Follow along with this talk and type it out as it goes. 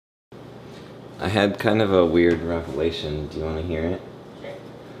I had kind of a weird revelation. Do you want to hear it? Sure.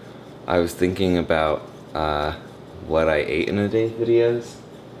 I was thinking about what I ate in a day videos,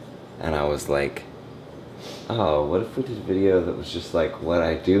 and I was like, oh, what if we did a video that was just like what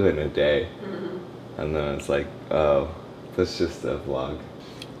I do in a day? And then it's like, oh, that's just a vlog.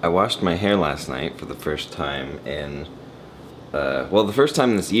 I washed my hair last night for the first time in, well, the first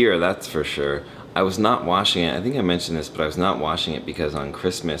time this year, that's for sure. I was not washing it. I think I mentioned this, but I was not washing it because on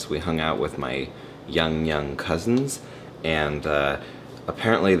Christmas we hung out with my young cousins, and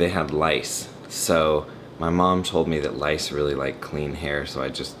apparently they had lice. So my mom told me that lice really like clean hair, so I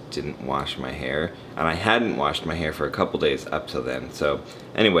just didn't wash my hair. And I hadn't washed my hair for a couple days up till then. So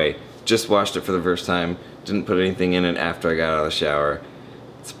anyway, just washed it for the first time. Didn't put anything in it after I got out of the shower.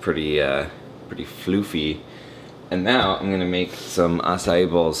 It's pretty floofy. And now I'm gonna make some acai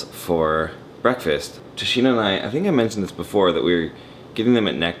bowls for breakfast. Tashina and I think I mentioned this before, that we were getting them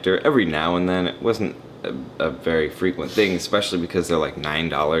at Nectar every now and then. It wasn't a very frequent thing, especially because they're like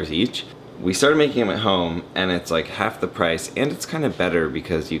 $9 each. We started making them at home, and it's like half the price, and it's kind of better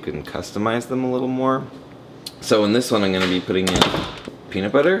because you can customize them a little more. So in this one I'm gonna be putting in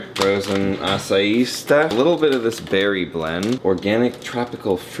peanut butter, frozen acai stuff, a little bit of this berry blend, organic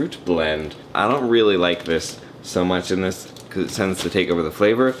tropical fruit blend. I don't really like this so much in this because it tends to take over the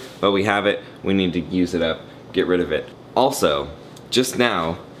flavor, but we have it, we need to use it up, get rid of it. Also, just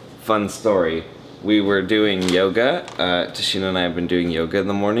now, fun story, we were doing yoga. Tashina and I have been doing yoga in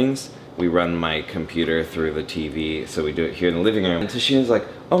the mornings. We run my computer through the TV, so we do it here in the living room. And Tashina's like,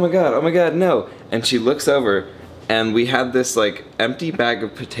 oh my god, no. And she looks over, and we had this like empty bag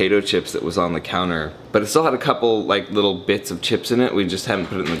of potato chips that was on the counter, but it still had a couple like little bits of chips in it. We just hadn't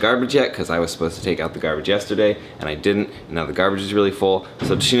put it in the garbage yet because I was supposed to take out the garbage yesterday and I didn't, and now the garbage is really full,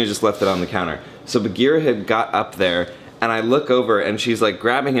 so Tashina just left it on the counter. So Bagheera had got up there, and I look over and she's like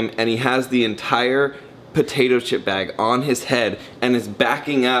grabbing him, and he has the entire potato chip bag on his head and is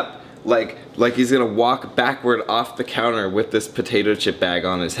backing up like he's gonna walk backward off the counter with this potato chip bag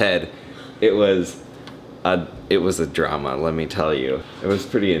on his head. It was a drama, let me tell you. It was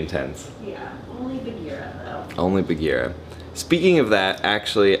pretty intense. Yeah, only Bagheera though. Only Bagheera. Speaking of that,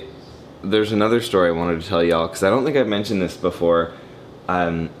 actually, there's another story I wanted to tell y'all, because I don't think I've mentioned this before.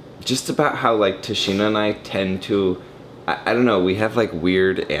 Just about how like Tashina and I tend to, I don't know, we have like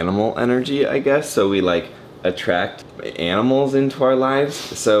weird animal energy, I guess, so we like attract animals into our lives.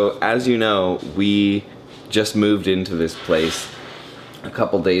 So as you know, we just moved into this place a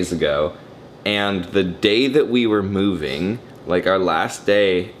couple days ago, and the day that we were moving, like our last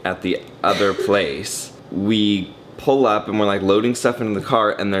day at the other place, we pull up and we're like loading stuff into the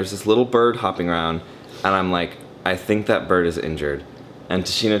car, and there's this little bird hopping around, and I'm like, I think that bird is injured. And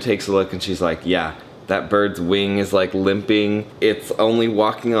Tashina takes a look and she's like, yeah, that bird's wing is like limping. It's only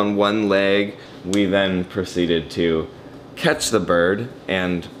walking on one leg. We then proceeded to catch the bird,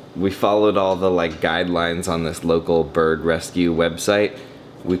 and we followed all the like guidelines on this local bird rescue website.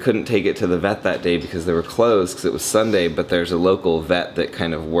 We couldn't take it to the vet that day because they were closed because it was Sunday, but there's a local vet that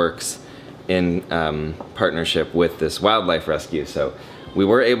kind of works in partnership with this wildlife rescue. So we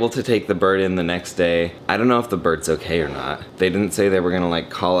were able to take the bird in the next day. I don't know if the bird's okay or not. They didn't say they were gonna like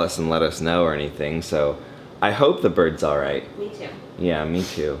call us and let us know or anything, so I hope the bird's all right. Me too. Yeah, me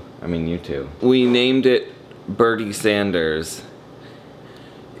too. I mean, you too. We named it Birdie Sanders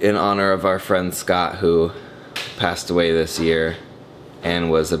in honor of our friend Scott, who passed away this year and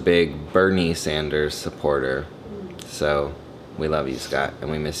was a big Bernie Sanders supporter. So we love you, Scott,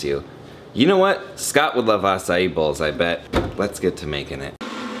 and we miss you. You know what? Scott would love acai bowls, I bet. Let's get to making it.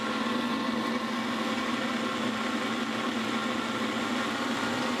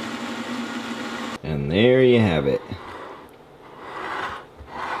 And there you have it.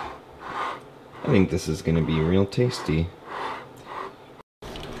 I think this is gonna be real tasty.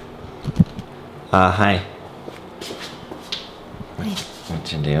 Hi.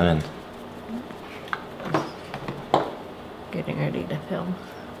 What you doing? Getting ready to film.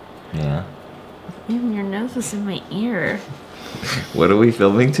 Yeah. Man, your nose is in my ear. What are we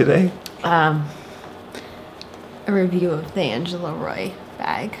filming today? A review of the Angela Roy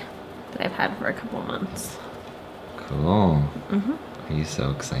bag that I've had for a couple months. Cool. Mm-hmm. Are you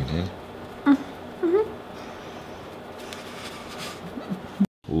so excited? Mm-hmm.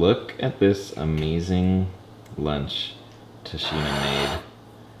 Look at this amazing lunch Tashina made.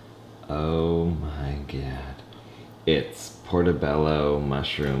 Oh my god. It's portobello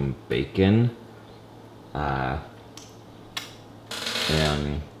mushroom bacon.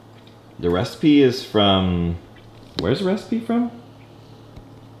 And the recipe is from, where's the recipe from?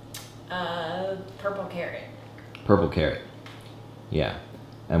 Purple carrot. Purple carrot. Yeah.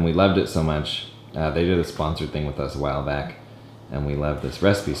 And we loved it so much, They did a sponsored thing with us a while back, and we loved this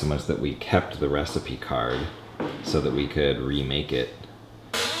recipe so much that we kept the recipe card so that we could remake it.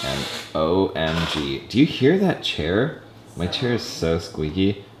 And OMG, do you hear that chair? My chair is so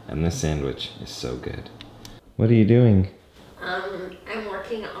squeaky, and this sandwich is so good. What are you doing? I'm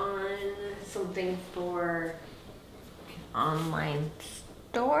working on something for an online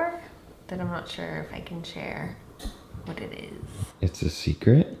store that I'm not sure if I can share what it is. It's a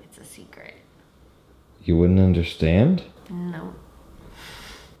secret? It's a secret. You wouldn't understand? No.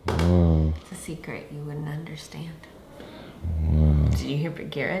 Whoa. It's a secret you wouldn't understand. Whoa. Did you hear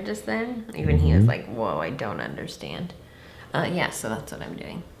Bagheera just then? Even he was like, whoa, I don't understand. Yeah, so that's what I'm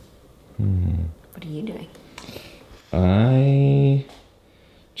doing. What are you doing? I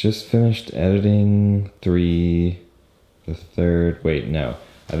just finished editing the third, wait, no.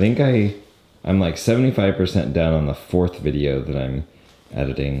 I think I'm like 75% done on the 4th video that I'm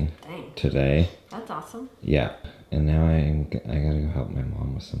editing today. That's awesome. Yeah, and now I gotta go help my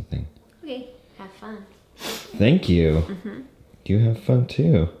mom with something. Okay, have fun. Thank you. You have fun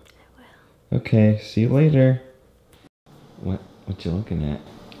too. I will. Okay, see you later. What you looking at?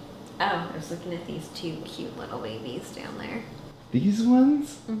 Oh, I was looking at these 2 cute little babies down there. These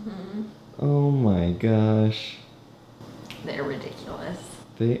ones? Oh my gosh. They're ridiculous.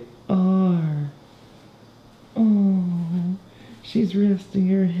 They are. Oh, she's resting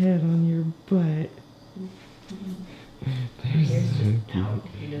her head on your butt. They're so cute.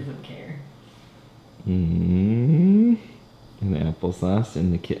 He doesn't care. And applesauce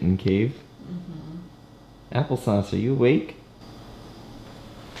in the kitten cave. Applesauce, are you awake?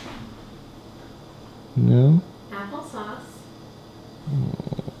 No? Applesauce.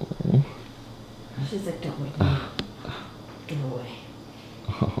 Oh. She's like, don't wake me. Get away.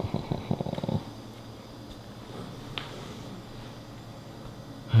 Oh.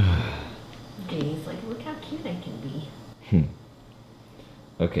 Janie's like, look how cute I can be.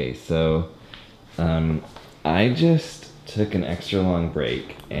 Okay, so I just took an extra long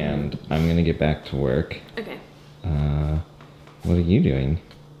break and I'm gonna get back to work. Okay. What are you doing?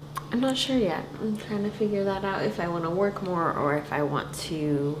 I'm not sure yet. I'm trying to figure that out, if I want to work more or if I want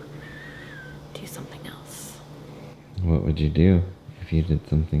to do something else. What would you do if you did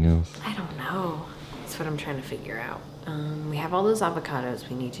something else? I don't know. That's what I'm trying to figure out. We have all those avocados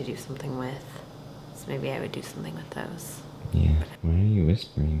we need to do something with. So maybe I would do something with those. Yeah. Why are you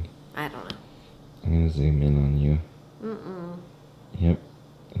whispering? I don't know. I'm gonna zoom in on you. Yep.